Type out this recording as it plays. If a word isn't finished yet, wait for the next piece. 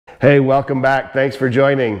Hey, welcome back. Thanks for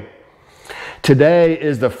joining. Today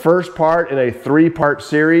is the first part in a three-part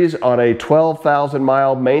series on a 12,000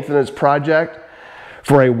 mile maintenance project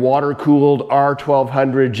for a water-cooled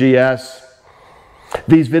R1200GS.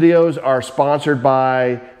 These videos are sponsored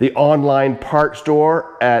by the online part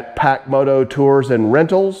store at Packmoto Tours and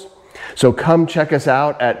Rentals. So come check us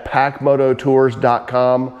out at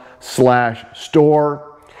packmototours.com/store.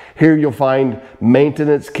 Here you'll find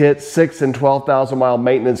maintenance kits, 6 and 12,000 mile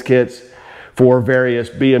maintenance kits for various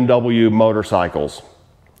BMW motorcycles.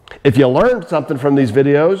 If you learned something from these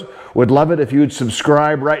videos, would love it if you'd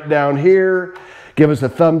subscribe right down here, give us a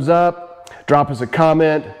thumbs up, drop us a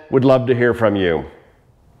comment, would love to hear from you.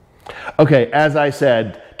 Okay, as I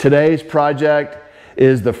said, today's project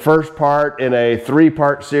is the first part in a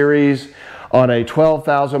three-part series on a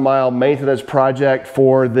 12,000 mile maintenance project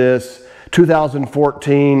for this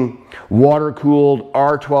 2014 water-cooled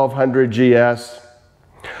R1200GS.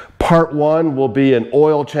 Part 1 will be an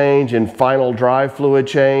oil change and final drive fluid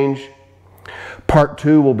change. Part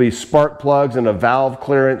 2 will be spark plugs and a valve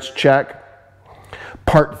clearance check.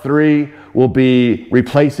 Part 3 will be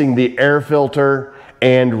replacing the air filter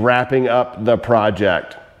and wrapping up the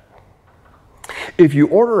project. If you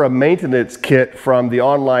order a maintenance kit from the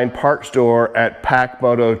online part store at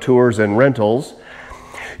Packmoto Tours and Rentals,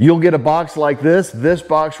 you'll get a box like this. This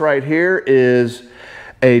box right here is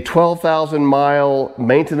a 12,000 mile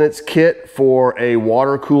maintenance kit for a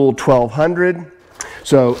water-cooled 1200.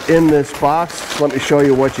 So in this box, let me show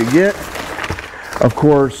you what you get. Of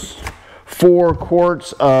course, 4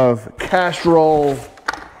 quarts of Castrol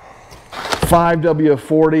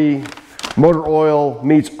 5W40 motor oil,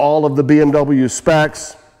 meets all of the BMW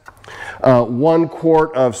specs. 1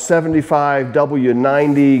 quart of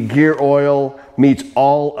 75W90 gear oil, meets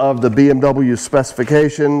all of the BMW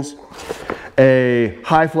specifications. A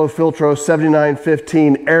Hiflo Filtro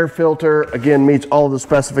 7915 air filter, again meets all of the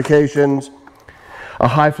specifications. A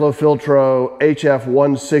Hiflo Filtro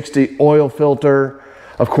HF160 oil filter,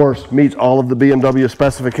 of course meets all of the BMW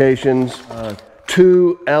specifications.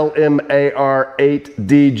 2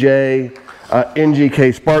 LMAR8DJ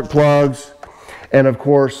NGK spark plugs, and of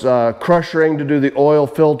course crush ring to do the oil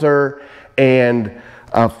filter, and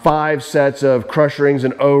 5 sets of crush rings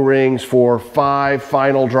and O-rings for 5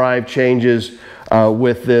 final drive changes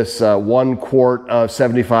with this 1 quart of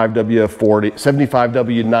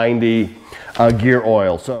 75W90 gear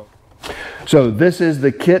oil. So this is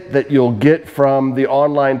the kit that you'll get from the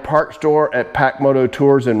online part store at Packmoto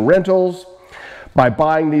Tours and Rentals. By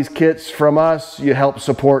buying these kits from us, you help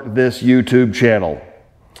support this YouTube channel.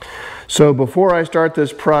 So before I start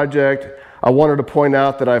this project, I wanted to point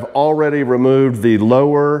out that I've already removed the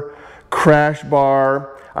lower crash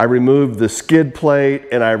bar, I removed the skid plate,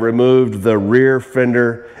 and I removed the rear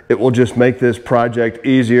fender. It will just make this project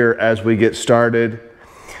easier as we get started.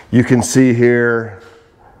 You can see here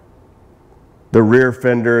the rear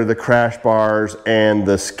fender, the crash bars, and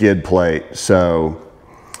the skid plate. So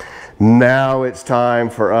now it's time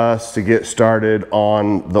for us to get started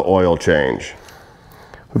on the oil change.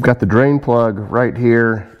 We've got the drain plug right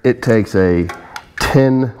here. It takes a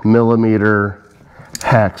 10 millimeter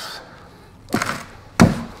hex.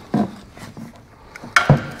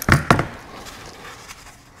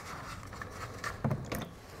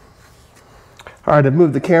 All right, I've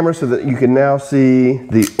moved the camera so that you can now see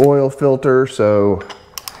the oil filter. So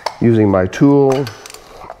using my tool,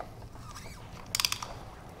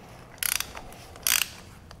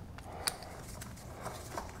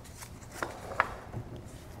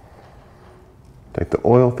 take the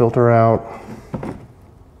oil filter out.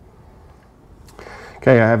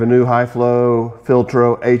 Okay, I have a new Hiflo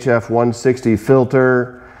Filtro HF160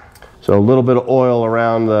 filter. So a little bit of oil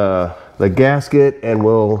around the gasket, and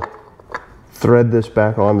we'll thread this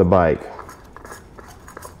back on the bike.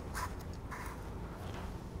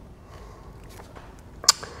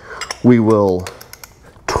 We will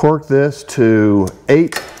torque this to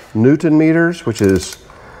 8 Newton meters, which is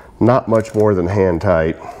not much more than hand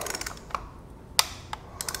tight.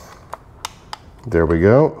 There we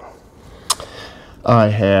go. I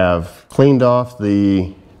have cleaned off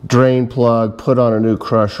the drain plug, put on a new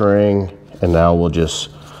crush ring, and now we'll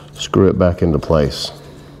just screw it back into place.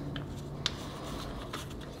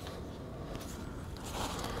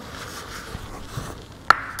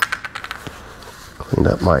 Cleaned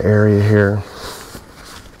up my area here.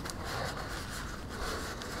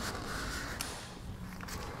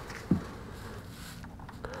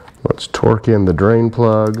 Let's torque in the drain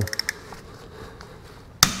plug.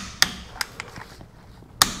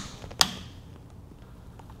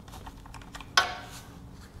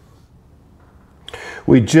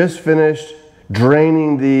 We just finished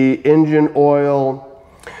draining the engine oil.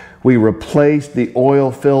 We replaced the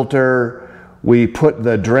oil filter. We put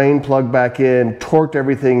the drain plug back in, torqued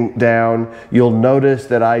everything down. You'll notice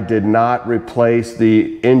that I did not replace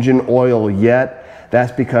the engine oil yet.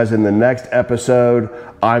 That's because in the next episode,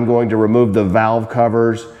 I'm going to remove the valve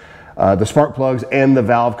covers, the spark plugs and the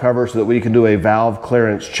valve cover, so that we can do a valve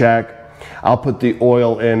clearance check. I'll put the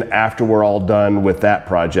oil in after we're all done with that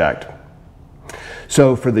project.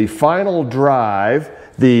 So for the final drive,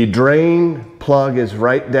 the drain plug is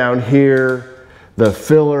right down here. The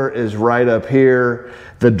filler is right up here.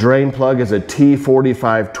 The drain plug is a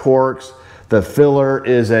T45 Torx. The filler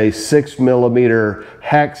is a 6mm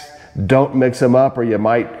hex. Don't mix them up or you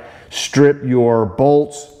might strip your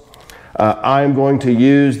bolts. I'm going to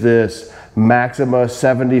use this Maxima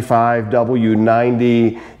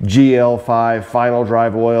 75W90 GL5 final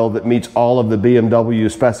drive oil that meets all of the BMW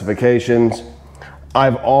specifications.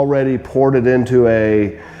 I've already poured it into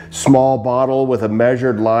a small bottle with a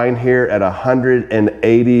measured line here at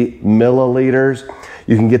 180 milliliters.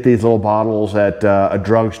 You can get these little bottles at a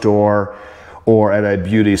drugstore or at a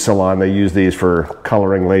beauty salon. They use these for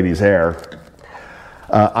coloring ladies' hair.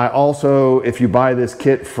 I also, if you buy this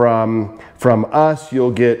kit from us,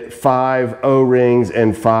 you'll get 5 O-rings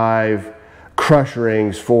and 5 crush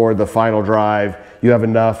rings for the final drive. You have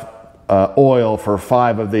enough oil for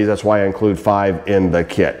 5 of these. That's why I include 5 in the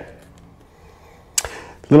kit. A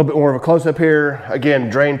little bit more of a close-up here. Again,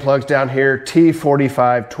 drain plugs down here,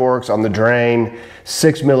 T45 Torx on the drain,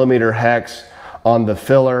 6mm hex on the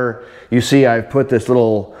filler. You see I've put this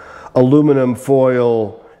little aluminum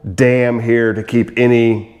foil dam here to keep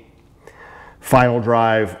any final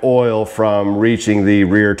drive oil from reaching the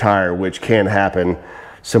rear tire, which can happen.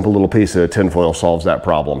 Simple little piece of tinfoil solves that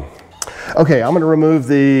problem. Okay, I'm going to remove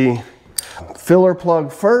the filler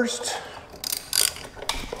plug first.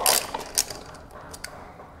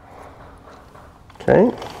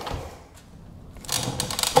 Okay.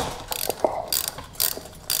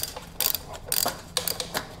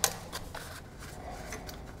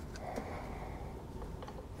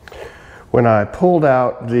 When I pulled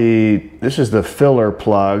out this is the filler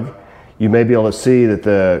plug, you may be able to see that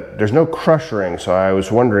there's no crush ring. So I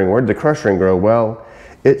was wondering, where did the crush ring go? Well,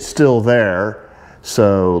 it's still there.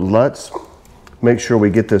 So let's make sure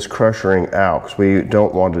we get this crush ring out, because we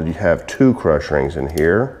don't want to have 2 crush rings in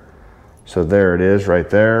here. So there it is right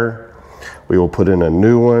there. We will put in a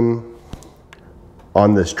new one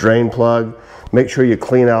on this drain plug. Make sure you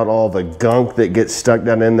clean out all the gunk that gets stuck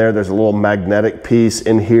down in there. There's a little magnetic piece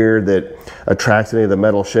in here that attracts any of the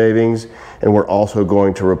metal shavings. And we're also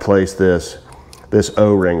going to replace this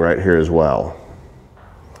O-ring right here as well.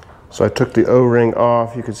 So I took the O-ring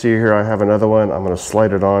off. You can see here I have another one. I'm going to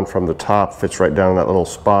slide it on from the top. Fits right down in that little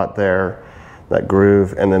spot there, that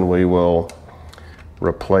groove. And then we will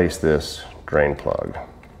replace this drain plug.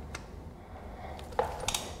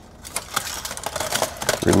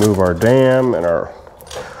 Remove our dam and our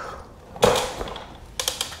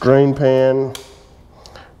drain pan,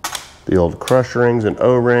 the old crush rings and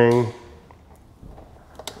O-ring.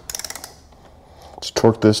 Let's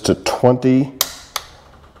torque this to 20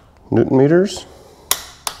 Newton meters.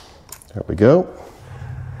 There we go.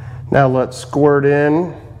 Now let's squirt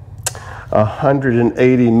in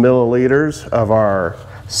 180 milliliters of our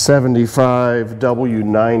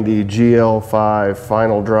 75W90 GL5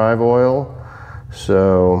 final drive oil.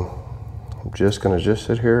 So I'm just going to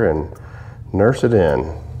sit here and nurse it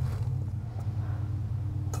in.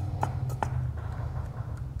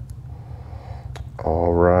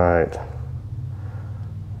 All right,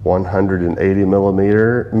 180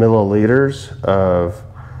 milliliters of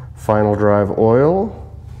final drive oil.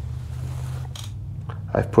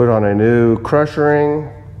 I've put on a new crush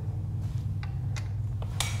ring.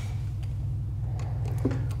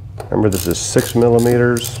 Remember, this is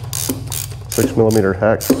 6mm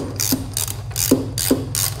hex.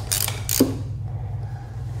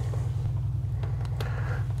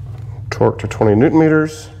 Torque to 20 Newton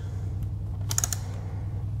meters.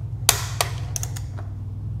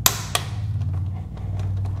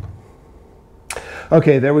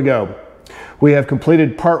 Okay, there we go. We have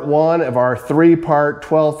completed part 1 of our 3-part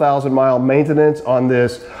 12,000 mile maintenance on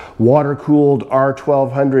this water-cooled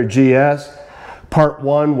R1200GS. Part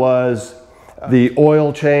 1 was the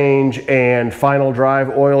oil change and final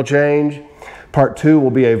drive oil change. Part 2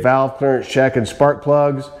 will be a valve clearance check and spark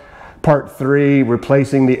plugs. Part 3,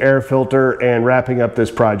 replacing the air filter and wrapping up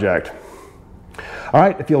this project. All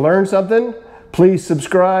right, if you learned something, please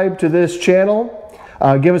subscribe to this channel.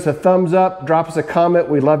 Give us a thumbs up, drop us a comment.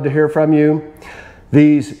 We'd love to hear from you.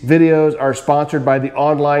 These videos are sponsored by the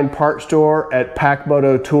online part store at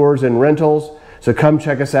Packmoto Tours and Rentals. So come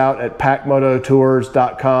check us out at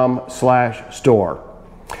packmototours.com/store.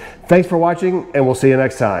 Thanks for watching, and we'll see you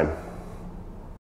next time.